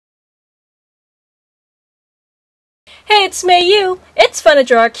Hey, it's Mei Yu! It's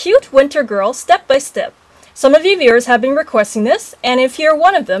Fun2draw a cute winter girl step by step. Some of you viewers have been requesting this, and if you're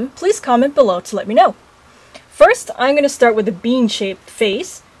one of them, please comment below to let me know. First, I'm going to start with a bean-shaped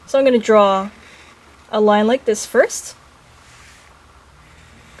face. So I'm going to draw a line like this first.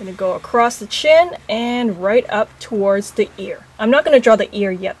 I'm going to go across the chin and right up towards the ear. I'm not going to draw the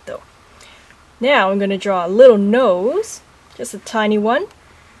ear yet though. Now I'm going to draw a little nose, just a tiny one.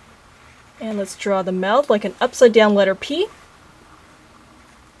 And let's draw the mouth like an upside down letter P,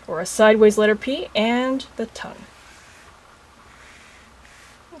 or a sideways letter P, and the tongue.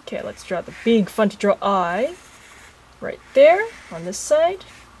 Okay, let's draw the big Fun2draw eye right there on this side.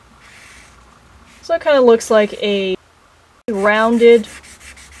 So it kind of looks like a rounded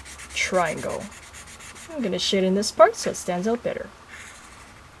triangle. I'm going to shade in this part so it stands out better.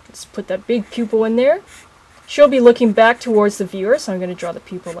 Let's put that big pupil in there. She'll be looking back towards the viewer, so I'm going to draw the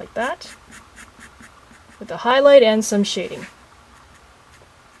pupil like that, with a highlight and some shading.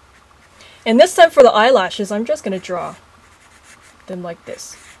 And this time for the eyelashes, I'm just going to draw them like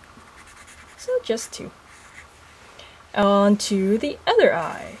this. So just two. On to the other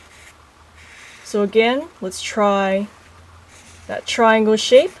eye. So again, let's try that triangle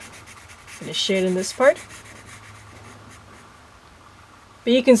shape. I'm going to shade in this part.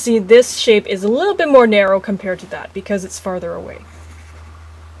 But you can see this shape is a little bit more narrow compared to that because it's farther away.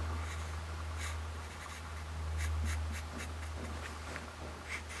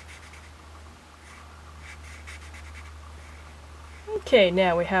 Okay,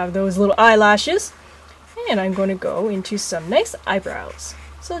 now we have those little eyelashes, and I'm going to go into some nice eyebrows.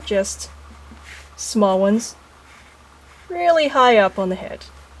 So just small ones, really high up on the head.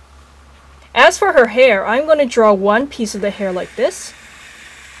 As for her hair, I'm going to draw one piece of the hair like this.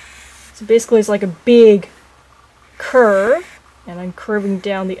 So basically it's like a big curve, and I'm curving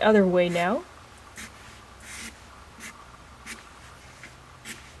down the other way now.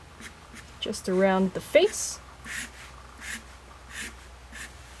 Just around the face.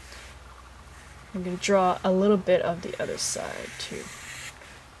 I'm going to draw a little bit of the other side too.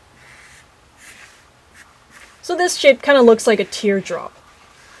 So this shape kind of looks like a teardrop.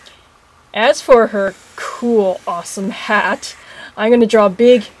 As for her cool, awesome hat, I'm going to draw a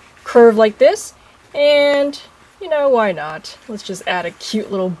big curve like this, and you know, why not? Let's just add a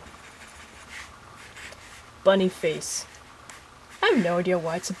cute little bunny face. I have no idea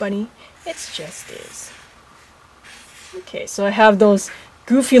why it's a bunny, it just is. Okay, so I have those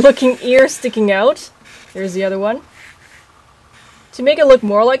goofy looking ears sticking out. There's the other one. To make it look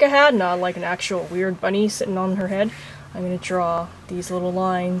more like a hat, not like an actual weird bunny sitting on her head, I'm going to draw these little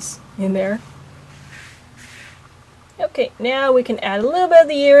lines in there. Okay, now we can add a little bit of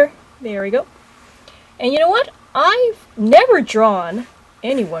the ear. There we go. And you know what? I've never drawn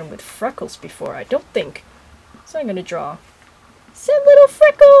anyone with freckles before, I don't think. So I'm going to draw some little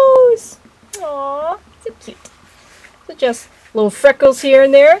freckles. Aww, so cute. So just little freckles here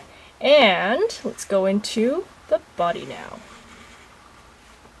and there. And let's go into the body now.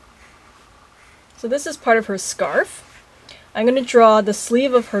 So this is part of her scarf. I'm going to draw the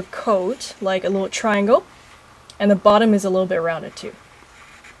sleeve of her coat like a little triangle, and the bottom is a little bit rounded too.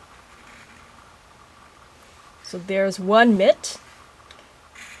 So there's one mitt,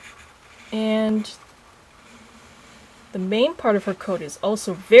 and the main part of her coat is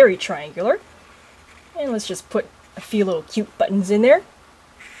also very triangular. And let's just put a few little cute buttons in there.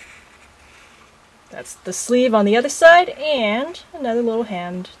 That's the sleeve on the other side, and another little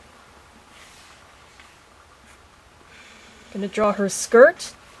hand. Gonna draw her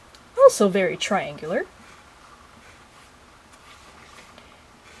skirt, also very triangular.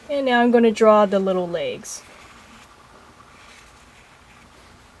 And now I'm going to draw the little legs.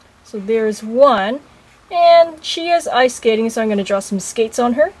 So there's one, and she is ice skating, so I'm going to draw some skates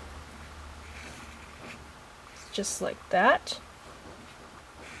on her. Just like that.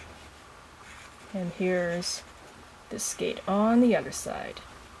 And here's the skate on the other side.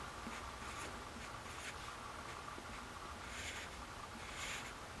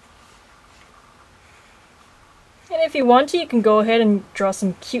 And if you want to, you can go ahead and draw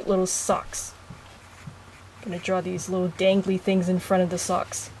some cute little socks. I'm going to draw these little dangly things in front of the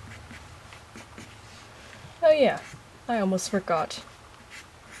socks. Oh yeah, I almost forgot.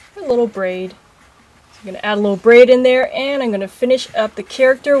 A little braid. So I'm going to add a little braid in there, and I'm going to finish up the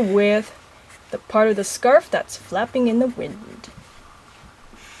character with the part of the scarf that's flapping in the wind.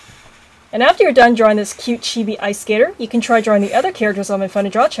 And after you're done drawing this cute chibi ice skater, you can try drawing the other characters on my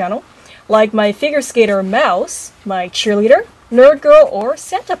Fun2draw channel, like my figure skater Mouse, my cheerleader, nerd girl, or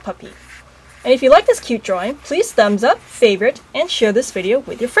Santa puppy. And if you like this cute drawing, please thumbs up, favorite, and share this video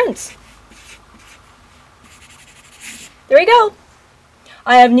with your friends. there you go!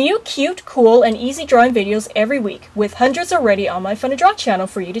 I have new, cute, cool, and easy drawing videos every week, with hundreds already on my Fun2draw channel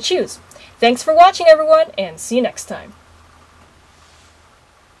for you to choose. Thanks for watching, everyone, and see you next time.